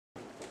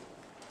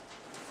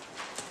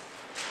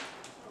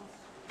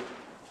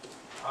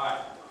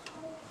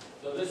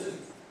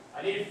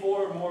I need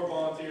 4 more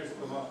volunteers to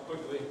come up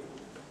quickly.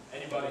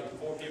 Anybody?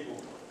 4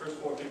 people. First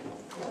 4 people.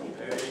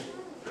 Barry,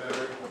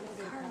 Trevor,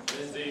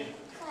 Lindsay.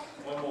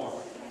 1 more.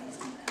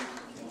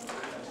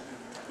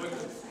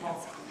 Quickly. Come on.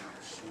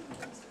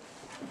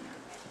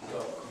 So,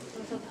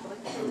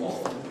 the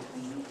ball. The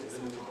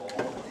ball.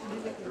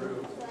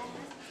 Through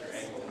your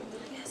ankle.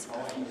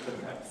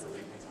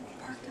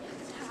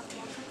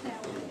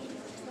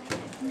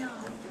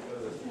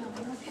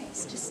 No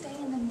pace. Just stay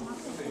and then walk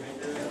it.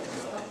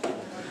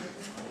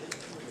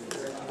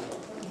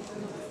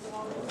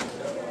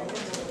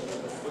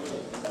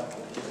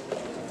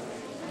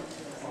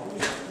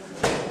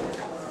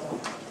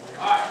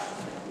 Alright.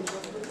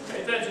 Pay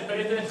attention, pay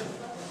attention.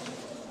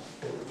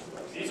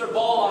 These are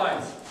ball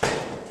lines.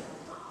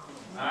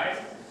 Alright?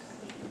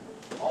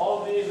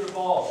 All of these are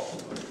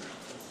balls.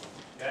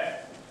 Okay?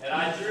 And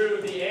I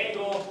drew the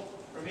angle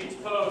from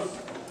each post.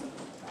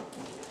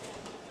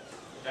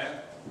 Okay?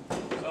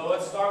 So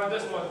let's start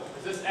with this one.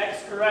 Is this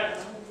X correct?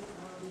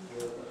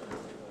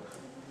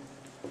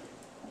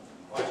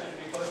 Why should it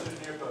be closer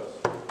to your post?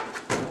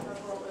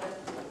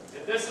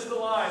 If this is the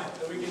line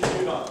that we can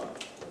shoot on, I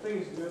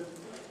think it's good.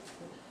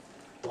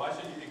 why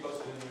should you be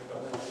closer to your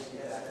post?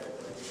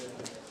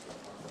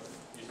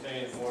 You're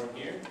saying more in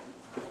here?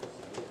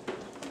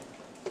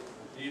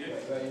 Do you do?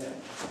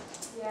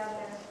 Yeah,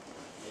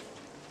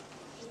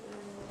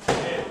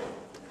 Okay.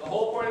 The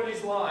whole point of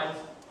these lines,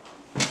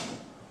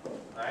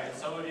 alright, and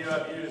some of you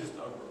have used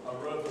a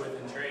rope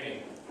width in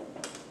training.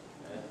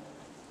 Okay.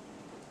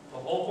 The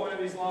whole point of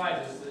these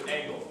lines is the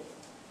angle.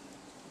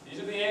 These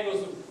are the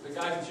angles the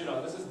guy can shoot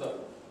on. This is the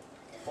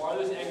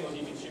farthest angle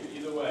he can shoot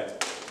either way,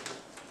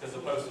 because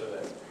the posts are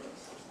there.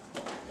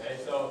 Okay,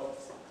 so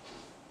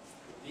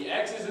the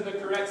X is in the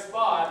correct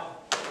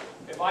spot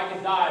if I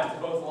can dive to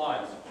both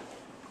lines.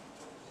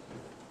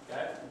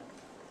 Okay?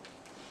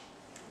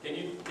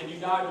 Can you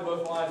dive to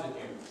both lines in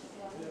here?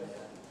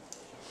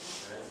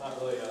 It's not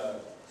really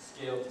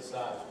scaled to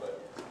size,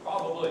 but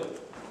probably.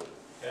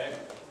 Okay?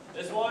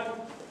 This one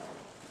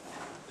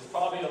is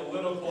probably a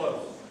little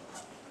close,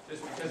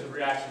 just because of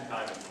reaction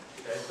timing.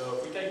 Okay? So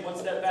if we take one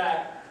step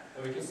back,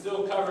 then we can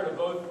still cover to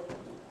both.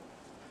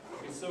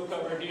 We can still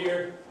cover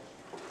here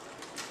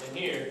and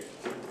here.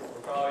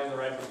 We're probably in the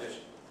right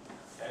position.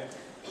 Okay?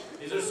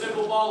 These are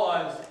simple ball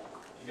lines.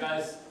 You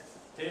guys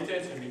pay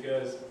attention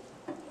because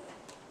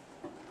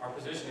our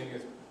positioning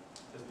has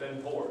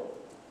been poor.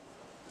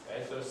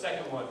 Okay, so the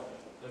second one,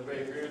 does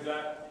everybody agree with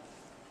that?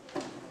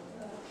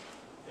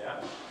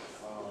 Yeah?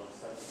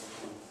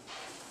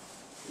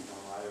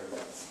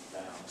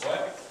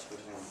 What?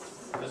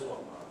 This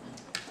one.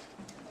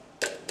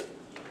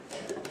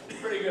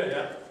 Pretty good,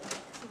 yeah?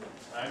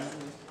 Alright.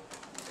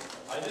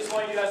 I just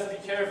want you guys to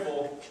be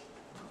careful.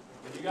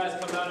 When you guys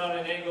come out on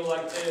an angle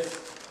like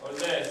this or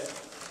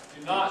this,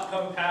 do not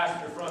come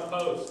past your front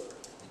post.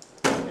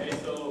 Okay,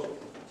 so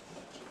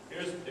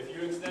if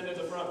you extended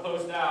the front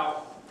post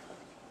out,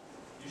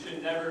 you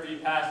should never be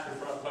past your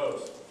front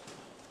post.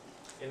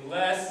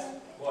 Unless,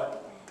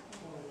 what?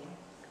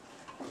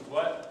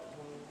 What?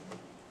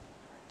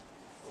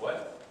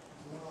 What?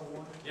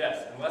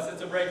 Yes, unless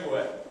it's a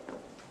breakaway.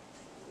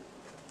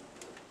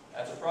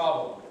 That's a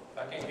problem. If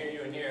I can't hear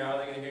you in here, how are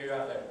they going to hear you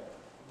out there?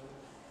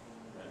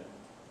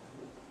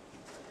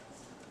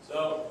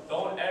 So,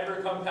 don't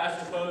ever come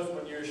past your post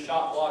when you're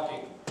shot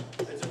blocking.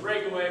 If it's a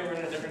breakaway, we're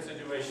in a different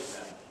situation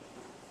now.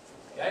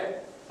 Okay?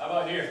 How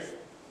about here?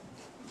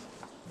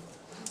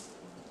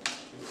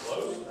 Too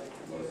close?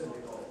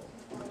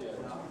 Yeah.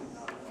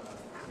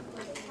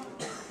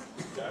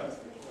 Okay.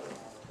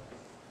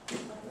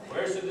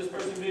 Where should this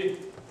person be?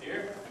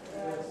 Here?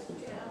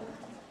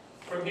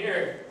 From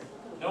here,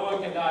 no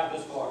one can dive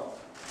this far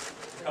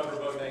to cover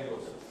both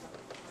angles.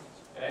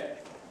 Okay?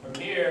 From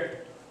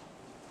here,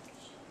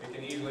 we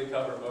can easily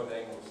cover both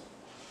angles.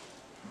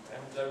 Okay?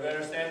 Does everybody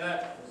understand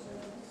that?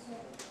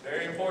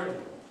 Very important.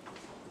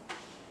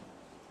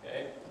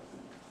 Okay?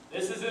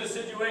 This is in a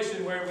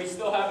situation where we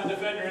still have a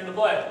defender in the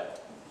play.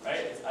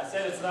 Right? I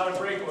said it's not a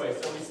breakaway,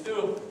 so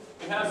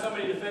we have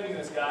somebody defending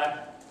this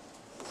guy.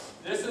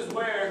 This is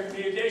where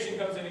communication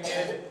comes in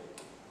again.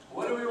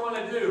 What do we want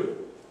to do?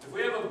 If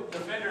we have a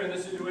defender in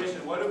this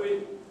situation, what do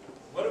we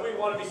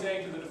want to be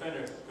saying to the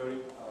defender, Cody?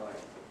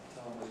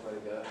 Tell him which way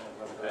to go.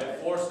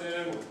 Okay, force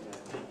him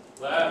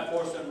left,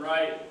 force him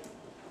right.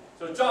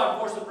 So John,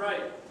 force him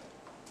right.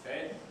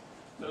 Okay?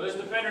 So this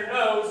defender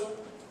knows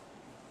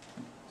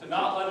to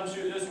not let him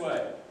shoot this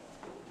way.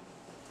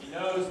 He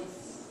knows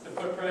to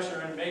put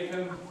pressure and make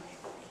him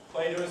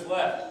play to his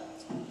left.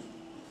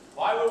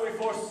 Why would we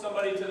force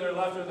somebody to their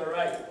left or their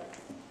right?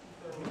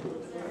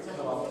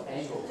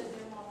 Angle.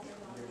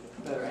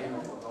 Better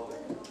angle for goalie.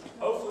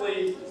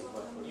 Hopefully,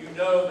 you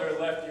know they're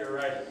lefty or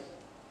righty.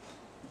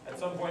 At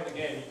some point in the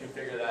game, you can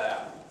figure that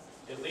out.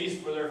 At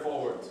least for their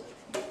forwards.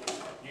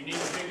 You need to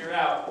figure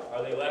out,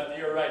 are they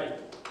lefty or righty?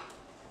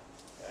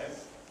 Okay?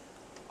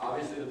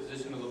 Obviously, the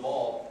position of the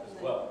ball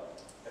as well.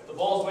 If the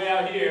ball's way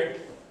out here,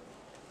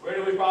 where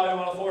do we probably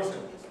want to force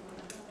him?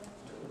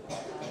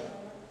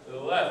 To the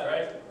left,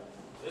 right?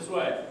 This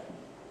way.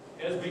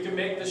 Because we can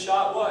make the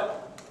shot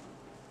what?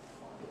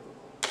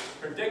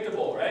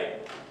 Predictable,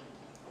 right?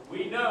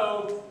 We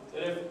know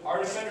that if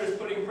our defender is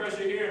putting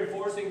pressure here and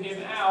forcing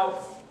him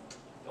out,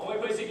 the only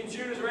place he can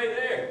shoot is right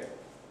there.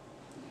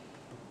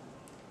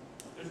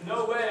 There's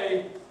no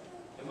way,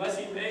 unless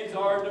he makes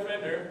our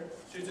defender,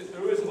 shoots it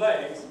through his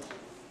legs,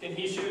 can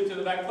he shoot it to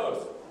the back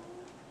post.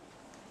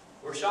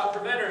 We're shot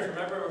preventers,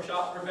 remember, we're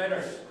shot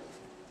preventers.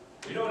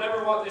 We don't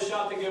ever want this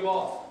shot to give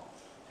off,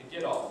 to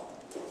get off,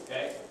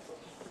 okay?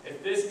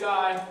 If this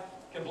guy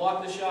can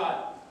block the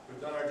shot,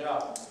 we've done our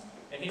job.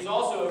 And he's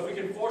also, if we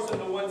can force him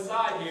to one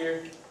side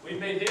here, we've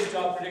made his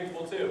job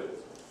predictable too.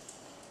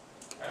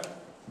 Okay?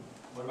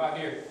 What about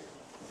here?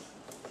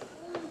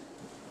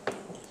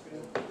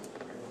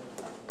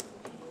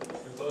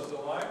 You're close to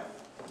the line?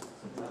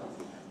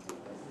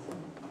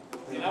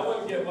 And I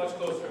wouldn't get much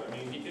closer. I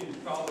mean, he can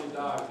probably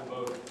dodge to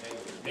both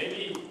angles.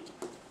 Maybe,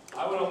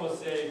 I would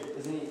almost say...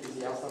 Is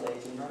he outside the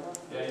 18 right now?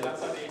 Yeah, he's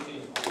outside the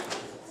 18.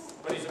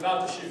 But he's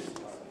about to shoot.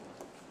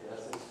 Yeah,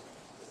 that's it.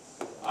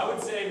 I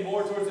would say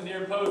more towards the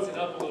near post and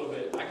up a little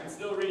bit. I can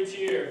still reach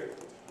here.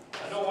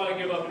 I don't want to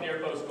give up a near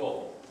post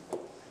goal.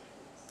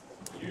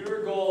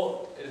 Your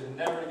goal is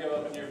never to give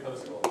up a near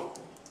post goal.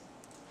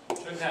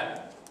 Shouldn't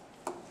happen.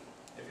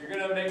 If you're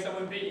going to make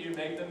someone beat you,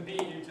 make them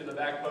beat you to the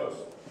back post.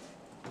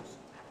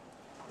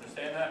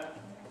 Understand that?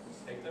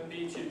 Make them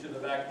beat you to the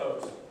back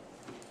post.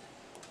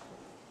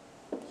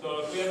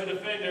 So if we have a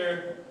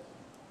defender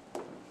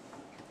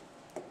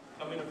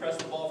coming to press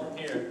the ball from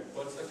here,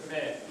 what's the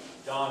command?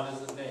 John is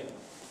his name.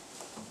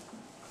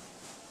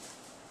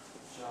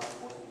 John,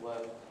 force him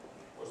left.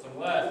 Force him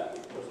left.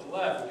 Force him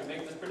left. We can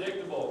make this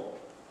predictable.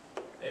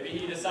 Maybe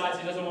he decides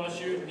he doesn't want to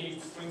shoot and he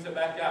swings it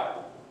back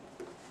out.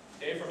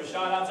 Okay, from a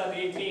shot outside the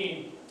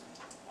 18,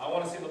 I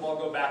want to see the ball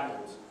go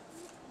backwards.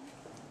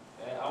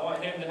 Okay, I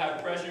want him to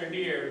have pressure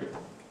here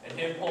and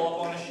him pull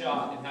up on a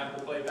shot and have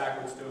to play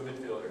backwards to a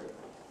midfielder.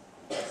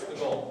 That's the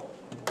goal.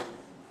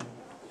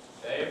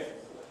 Okay,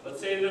 let's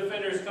say the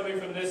defender is coming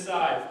from this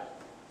side.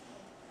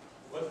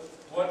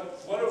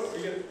 What are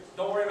we gonna,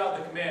 don't worry about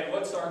the command.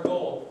 What's our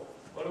goal?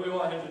 What do we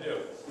want him to do?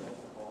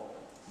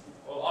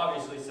 Well,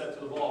 obviously step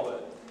to the ball,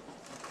 but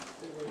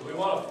do we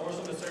want to force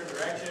him in a certain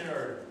direction,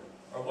 or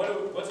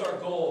what's our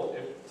goal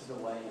if To the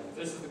lane.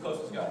 this is the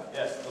closest guy?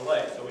 Yes,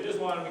 delay. So we just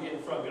want him to get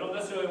in front. We don't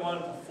necessarily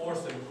want him to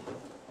force him.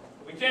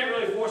 We can't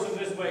really force him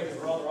this way because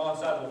we're on the wrong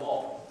side of the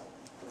ball.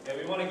 Okay,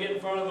 we want to get in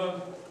front of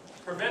him,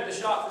 prevent the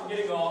shot from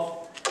getting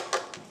off,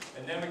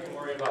 and then we can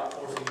worry about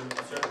forcing him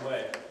a certain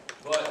way.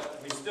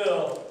 But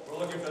we're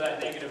looking for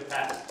that negative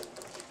pass.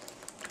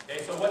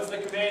 Okay, so what's the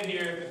command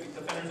here if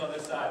the defender's on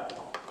this side?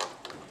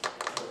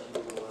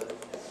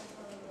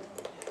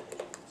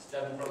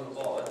 Step in front of the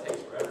ball. That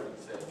takes forever,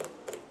 you say.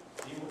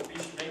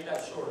 You should make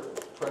that shorter.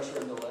 Pressure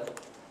and delay.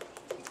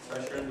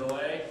 Pressure and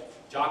delay.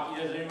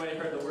 Jockey, has anybody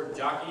heard the word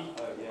jockey?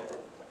 Oh,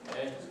 yeah.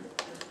 Okay.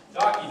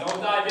 Jockey,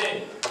 don't dive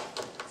in.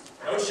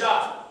 No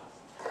shot.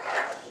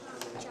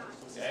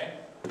 Okay?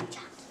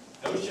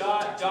 No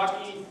shot,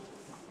 jockey.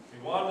 We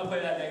want him to play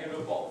that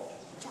negative ball.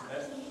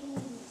 Okay?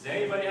 Does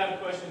anybody have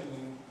questions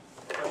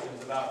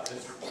about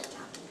this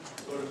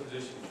sort of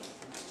position?